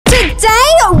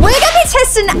today we're going to be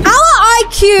testing our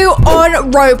IQ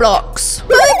on Roblox. But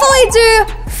before we do,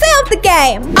 film the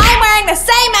game. I'm wearing the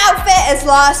same outfit as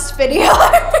last video.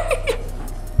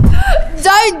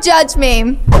 Don't judge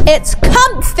me. It's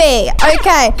comfy.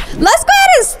 Okay, let's go ahead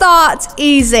and start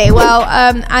easy. Well,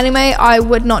 anime, I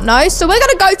would not know. So we're going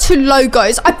to go to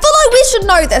logos. I feel like we should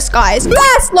know this, guys.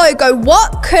 First logo,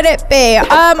 what could it be?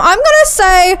 I'm going to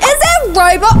say, is it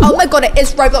Roblox? Oh my God, it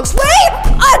is Roblox. We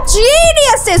are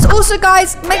geniuses. Also,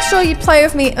 guys, make sure you play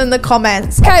with me in the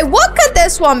comments. Okay, what could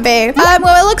this one be?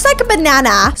 Well, it looks like a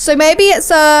banana. So maybe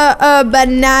it's a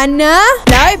banana.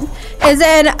 Nope. Is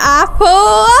it an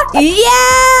apple?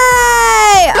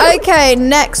 Yay! Okay,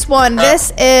 next one.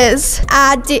 This is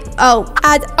oh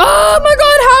my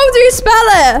God, how do you spell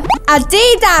it?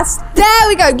 Adidas. There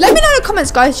we go. Let me know in the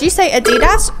comments, guys. Do you say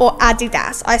Adidas or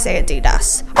Adidas? I say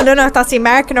Adidas. I don't know if that's the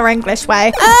American or English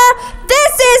way.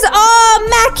 This is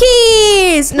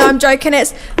Mackey's. No, I'm joking.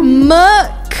 It's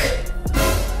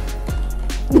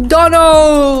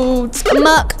McDonald's.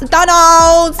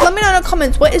 McDonald's. Let me know in the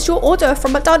comments, what is your order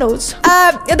from McDonald's?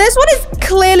 This one is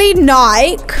clearly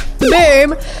Nike.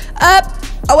 Boom. I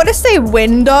want to say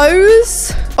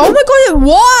Windows. Oh my God, it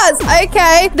was.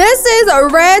 Okay. This is a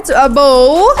Red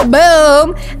Bull.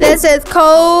 Boom. This is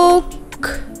Coke.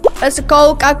 It's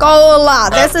Coca-Cola.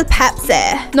 This is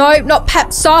Pepsi. No, not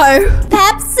Pepso.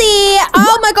 Pepsi.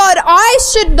 Oh my God, I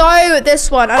should know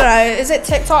this one. I don't know. Is it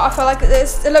TikTok? I feel like it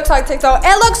looks like TikTok.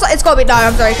 It looks like it's got to be. No,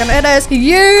 I'm joking. It is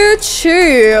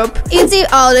YouTube. Easy.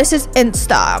 Oh, this is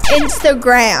Instagram.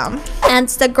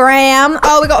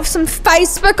 Oh, we got some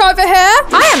Facebook over here.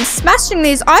 I am smashing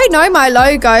these. I know my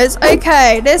logos.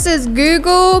 Okay, this is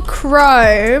Google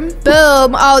Chrome.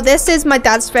 Boom. Oh, this is my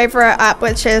dad's favorite app,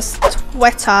 which is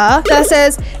Twitter. This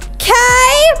is KFC,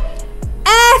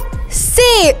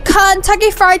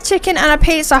 Kentucky Fried Chicken and a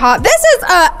Pizza Hut. This is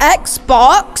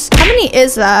Xbox. How many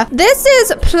is there? This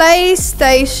is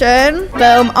PlayStation.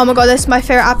 Boom. Oh my God, this is my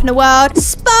favorite app in the world.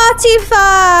 Spotify.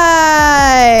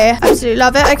 Absolutely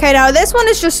love it. Okay, now this one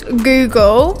is just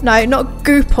Google. No, not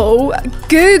Google.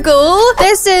 Google.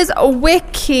 This is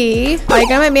Wiki. Are you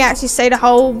gonna make me actually say the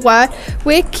whole word?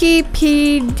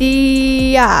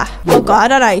 Wikipedia. Oh God, I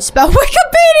don't know how you spell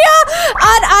Wikipedia.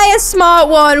 And a smart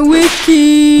one.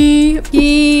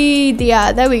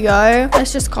 Wikipedia. There we go.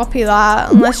 Let's just copy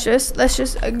that. And let's just type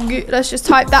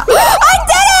that. I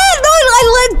did it! No,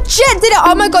 I legit did it.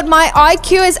 Oh my God, my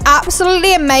IQ is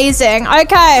absolutely amazing.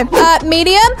 Okay,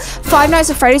 medium. Five Nights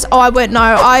at Freddy's. Oh, I wouldn't know.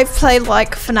 I've played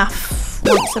like FNAF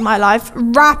once in my life.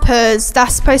 Rappers,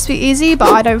 that's supposed to be easy, but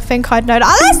I don't think I'd know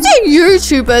that. Let's do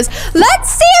YouTubers.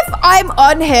 Let's see if I'm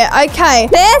on here. Okay,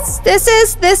 this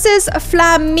is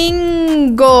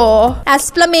Flamingo. That's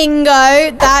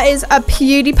Flamingo. That is a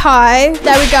PewDiePie.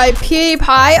 There we go,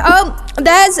 PewDiePie. Oh,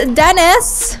 there's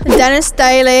Dennis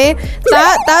Daily.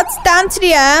 That's Dan to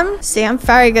the M. See, I'm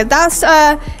very good. That's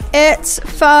It's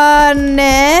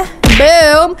Funny.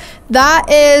 Boom. That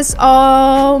is,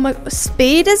 oh my,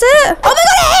 Speed, is it? Oh my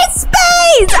God, it's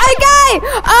Speed! Okay,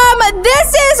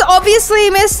 this is obviously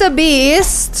Mr.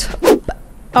 Beast.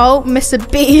 Oh, Mr.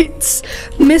 Beats.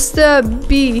 Mr.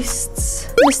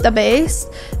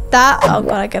 Beast. That, oh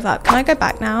God, I give up. Can I go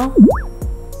back now?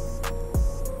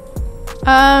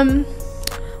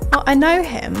 Well, I know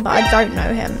him, but I don't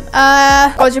know him.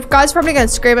 God, you guys are probably gonna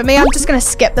scream at me. I'm just gonna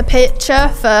skip the picture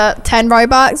for 10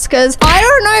 Robux because I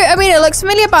don't know. I mean, it looks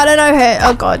familiar, but I don't know who.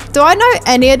 Oh God, do I know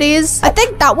any of these? I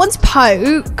think that one's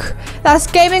Poke. That's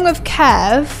Gaming with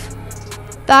Kev.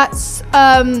 That's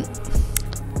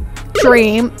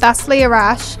Dream. That's Leah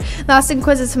Rash. That's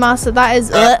Inquisitor Master. That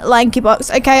is Lanky Box.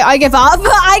 Okay, I give up.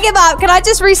 I give up. Can I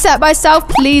just reset myself?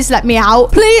 Please let me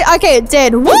out. Please. Okay, it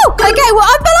did. Woo! Okay, well,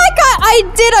 I feel like I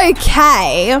did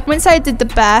okay. I wouldn't say I did the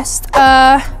best.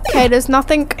 Okay, there's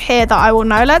nothing here that I will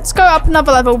know. Let's go up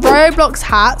another level. Roblox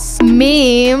hats.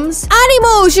 Memes.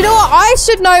 Animals. You know what? I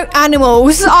should know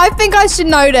animals. I think I should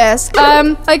know this.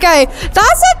 Okay.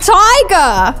 That's a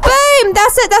tiger. Boom.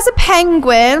 That's it. That's a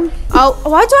penguin. Oh,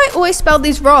 why do I always spell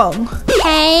these wrong?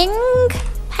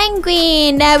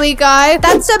 Penguin. There we go.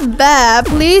 That's a bear.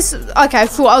 Please. Okay, I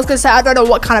was gonna say I don't know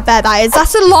what kind of bear that is.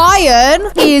 That's a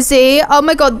lion. Easy. Oh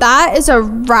my God, that is a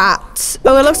rat.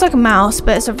 Oh, it looks like a mouse,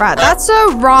 but it's a rat. That's a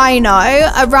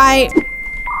rhino.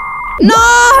 No!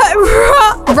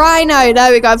 Rhino.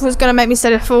 There we go. It was going to make me say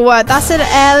the full word. That's an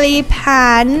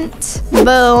elephant.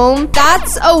 Boom.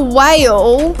 That's a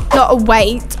whale. Not a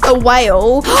weight. A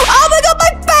whale. Oh my God, my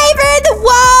favorite in the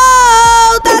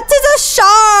world. That is a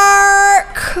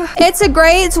shark. It's a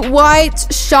great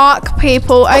white shark,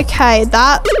 people. Okay,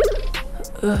 that...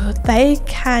 Ugh, they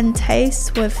can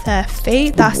taste with their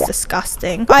feet. That's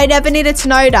disgusting. I never needed to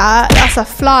know that. That's a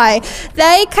fly.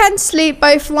 They can sleep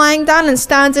both lying down and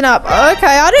standing up.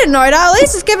 Okay, I didn't know that. At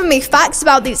least it's giving me facts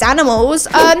about these animals.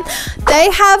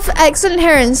 They have excellent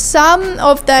hearing. Some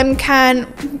of them can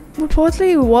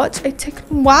reportedly watch a tick.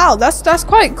 Wow, that's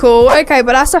quite cool. Okay,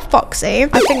 but that's a foxy.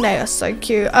 I think they are so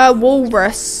cute. A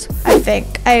walrus, I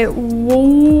think. A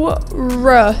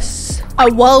walrus. A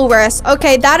walrus.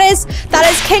 Okay, that is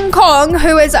King Kong,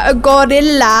 who is a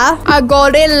gorilla. A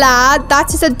gorilla.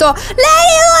 That is a dog.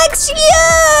 Lady, likes you!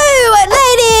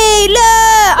 Lady, look!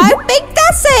 I think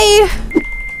that's a...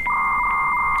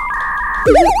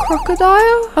 Is it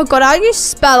crocodile? Oh god, how do you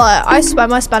spell it? I swear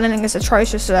my spelling is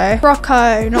atrocious today.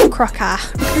 Croco, not croca.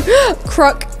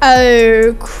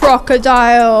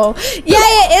 Crocodile. Yeah,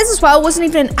 it is as well. It wasn't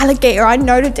even an alligator. I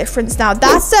know the difference now.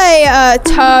 That's a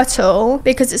turtle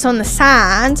because it's on the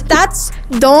sand. That's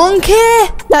donkey.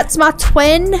 That's my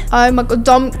twin. Oh my god,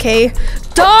 donkey.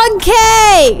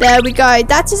 Donkey! There we go.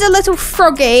 That is a little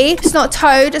froggy. It's not a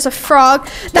toad, it's a frog.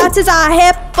 That is a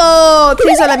hippo.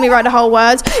 Please don't let me write the whole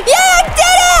words. Yeah, I did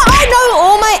it! I know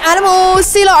all my animals.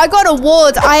 See, look, I got an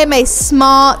award. I am a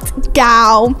smart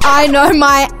gal. I know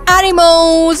my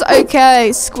animals.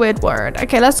 Okay, Squidward.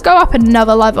 Okay, let's go up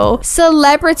another level.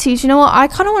 Celebrities. You know what? I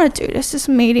kind of want to do this. This is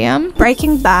medium.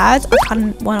 Breaking Bad. I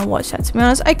kind of want to watch that, to be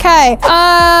honest. Okay.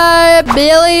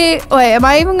 Billy. Wait, am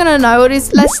I even going to know what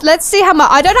is... Let's see how much...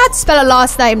 I don't know how to spell a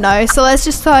last name, though. So let's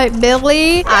just type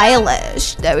Billie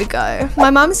Eilish. There we go.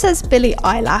 My mum says Billie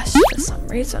Eyelash for some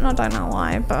reason. I don't know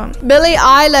why, but... Billie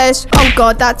Eilish. Oh,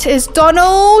 God. That is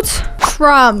Donald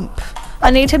Trump.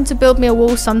 I need him to build me a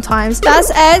wall sometimes.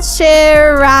 That's Ed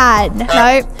Sheeran.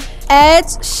 No. Ed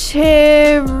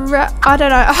Sheeran. I don't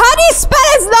know. How do you spell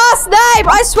his last name?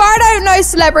 I swear I don't know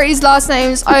celebrities' last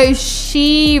names. Oh,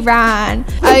 Sheeran.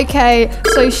 Okay.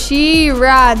 So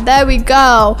Sheeran. There we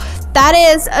go. That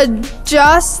is a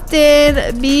Justin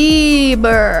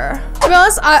Bieber. To be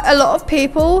honest, a lot of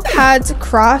people had a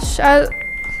crush.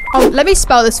 Oh, let me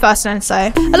spell this first and then say. A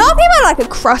lot of people had like a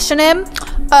crush on him.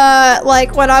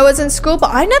 Like when I was in school,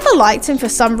 but I never liked him for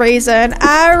some reason.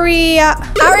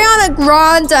 Ariana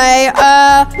Grande.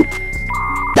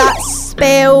 That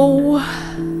spell.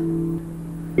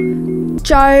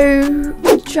 Joe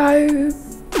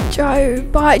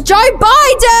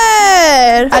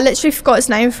Biden! I literally forgot his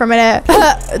name for a minute.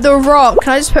 The Rock.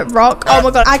 Can I just put Rock? Oh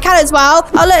my god, I can as well.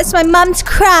 Oh look, it's my mum's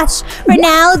crush,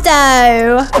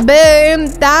 Ronaldo. Boom.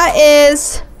 That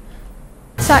is...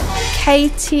 Is that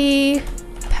Katy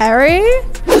Perry?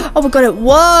 Oh my god, it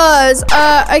was.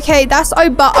 Okay, that's oh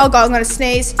god, I'm gonna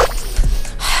sneeze.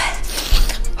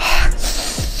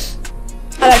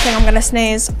 I don't think I'm gonna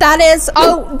sneeze. That is,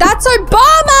 oh, that's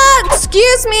Obama!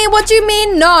 Excuse me, what do you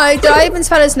mean no? Did I even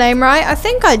spell his name right? I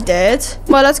think I did.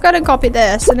 Well, let's go ahead and copy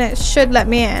this and it should let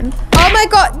me in. Oh my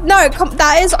god, no,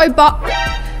 that is Obama.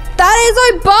 That is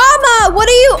Obama! What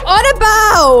are you on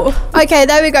about? Okay,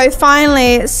 there we go,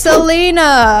 finally.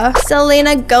 Selena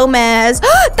Gomez. That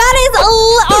is,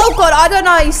 oh god, I don't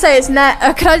know how you say his name.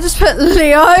 Can I just put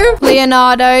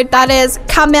Leonardo. That is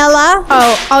Camilla.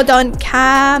 Oh, hold on,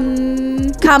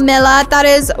 Camilla. That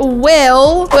is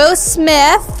Will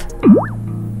Smith.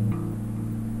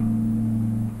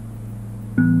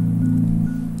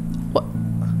 What?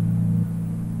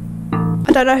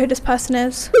 I don't know who this person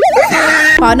is.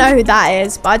 Well, I know who that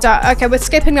is, but I don't. Okay, we're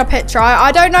skipping a picture.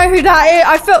 I don't know who that is.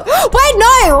 I feel. Wait,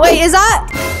 no. Wait, is that?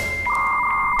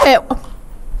 Ew.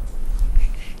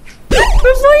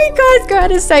 Before you guys go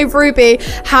ahead and say Ruby,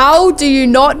 how do you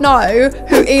not know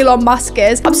who Elon Musk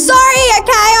is? I'm sorry,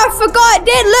 okay? I forgot. It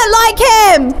didn't look like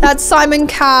him. That's Simon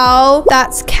Cowell.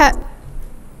 That's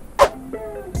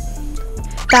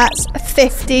That's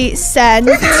 50 Cent.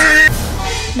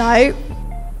 No.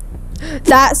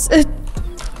 That's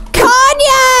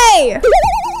Kanye!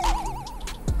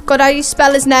 God, how do you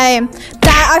spell his name?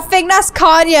 I think that's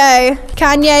Kanye.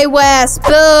 Kanye West.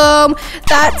 Boom.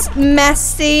 That's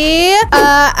Messi.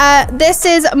 This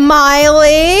is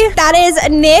Miley. That is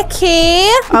Nicki.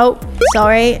 Oh,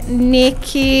 sorry.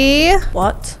 Nicki.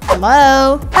 What?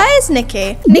 Hello? That is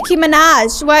Nicki. Nicki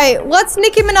Minaj. Wait, what's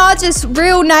Nicki Minaj's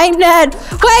real name then?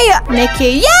 Wait.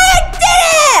 Nicki. Yeah, I did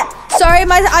it! Sorry,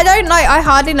 I don't know. I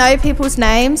hardly know people's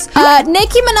names.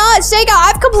 Nicki Minaj. There you go.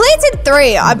 I've completed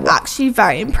 3. I'm actually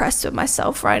very impressed with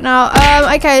myself right now.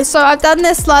 Okay, so I've done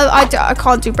this level. I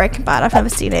can't do Breaking Bad. I've never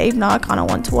seen it, even though I kind of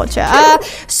want to watch it.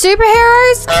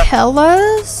 Superheroes,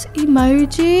 killers,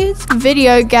 emojis,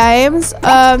 video games.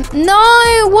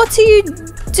 No, what are you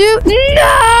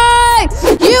No!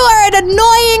 You are an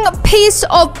annoying piece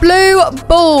of blue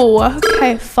ball.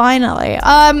 Okay, finally.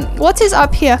 What is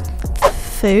up here?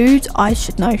 Food? I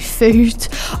should know food.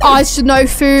 I should know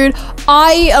food.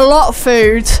 I eat a lot of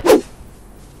food.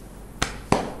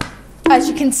 As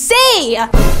you can see.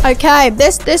 Okay,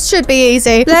 this should be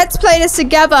easy. Let's play this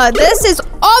together. This is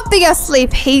obviously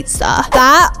pizza.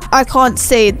 That I can't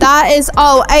see. That is,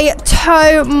 oh, a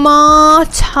tomato.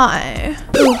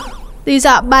 Ooh, these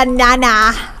are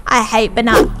banana. I hate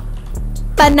banana.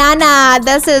 Banana.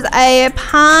 This is a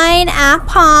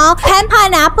pineapple.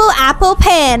 Pineapple, apple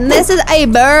pen. This is a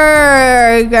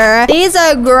burger. These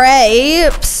are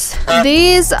grapes.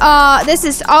 This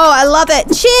is, oh, I love it.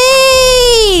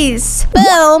 Cheese.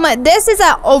 Boom. This is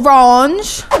an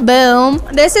orange. Boom.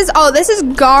 This is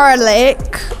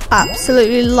garlic.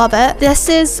 Absolutely love it. This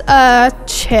is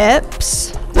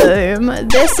chips. Boom.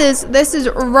 This is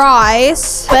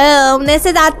rice. Boom. This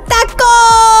is a taco.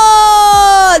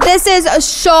 This is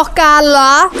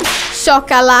chocolate.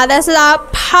 Chocolate. This is a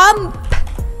pumpkin.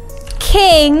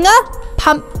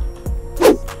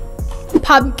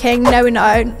 Pumpkin. No,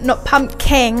 not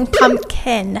pumpkin.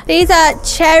 Pumpkin. These are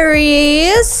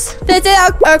cherries. This is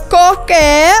a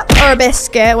cookie or a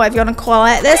biscuit, whatever you want to call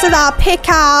it. This is a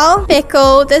pickle.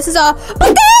 This is a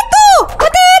potato.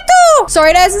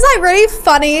 Sorry, this is like really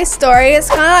funny story. It's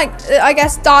kind of like, I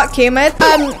guess, dark humor.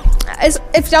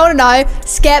 If you don't know,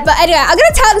 skip. But anyway, I'm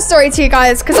gonna tell the story to you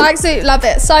guys because I absolutely love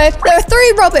it. So there were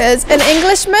 3 robbers: an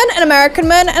Englishman, an American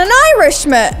man, and an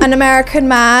Irishman. An American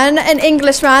man, an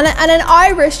Englishman, and an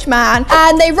Irishman.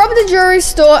 And they robbed the jewelry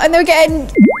store, and they were getting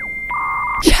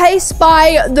chased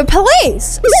by the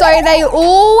police. So they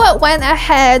all went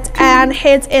ahead and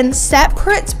hid in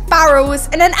separate barrels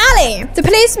in an alley. The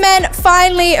policemen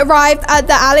finally arrived at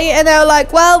the alley and they were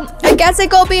like, well, I guess they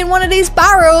gotta be in one of these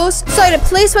barrels. So the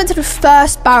police went to the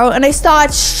first barrel and they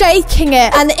started shaking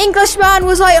it. And the Englishman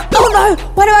was like, oh no,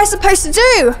 what am I supposed to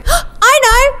do? I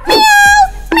know,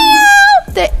 meow,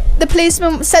 meow. The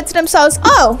policemen said to themselves,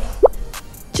 oh,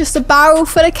 just a barrel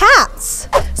full of cats.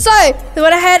 So they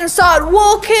went ahead and started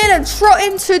walking and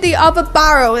trotting to the other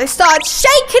barrel. They started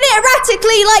shaking it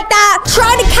erratically like that,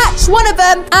 trying to catch one of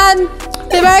them. And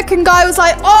the American guy was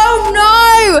like, oh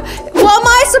no, what am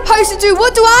I supposed to do?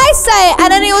 What do I say?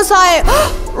 And then he was like,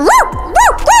 roo,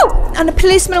 roo, roo. And the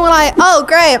policemen were like, oh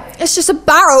great, it's just a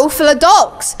barrel full of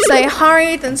dogs. So they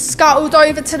hurried and scuttled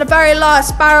over to the very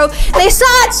last barrel. They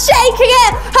started shaking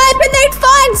it, hoping they'd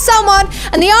find someone.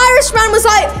 And the Irishman was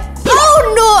like,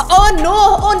 oh no, oh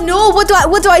no, oh no, what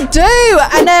do I do?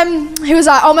 And then he was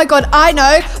like, oh my god, I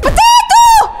know. Potato!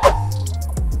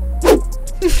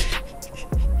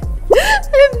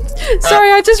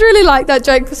 Sorry, I just really like that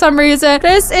joke for some reason.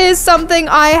 This is something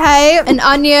I hate. An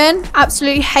onion.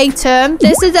 Absolutely hate them.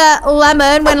 This is a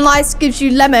lemon when life gives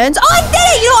you lemons. Oh, I did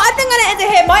it! You know what? I think I'm gonna end it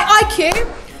here. My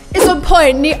IQ is on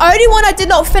point. The only one I did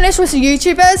not finish was the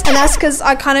YouTubers, and that's because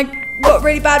I kind of got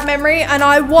really bad memory and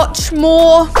I watch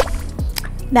more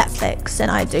Netflix than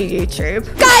I do YouTube.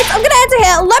 Guys, I'm gonna end it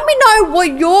here. Let me know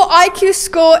what your IQ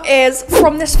score is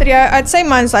from this video. I'd say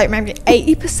mine's like maybe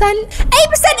 80%. 80%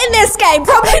 in this game.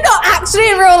 Probably not actually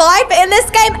in real life, but in this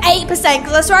game, 8%.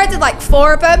 Because I swear I did like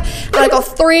 4 of them and I got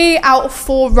 3 out of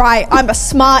 4 right. I'm a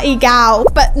smarty gal,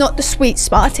 but not the sweet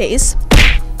Smarties.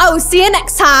 I will see you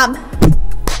next time.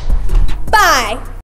 Bye.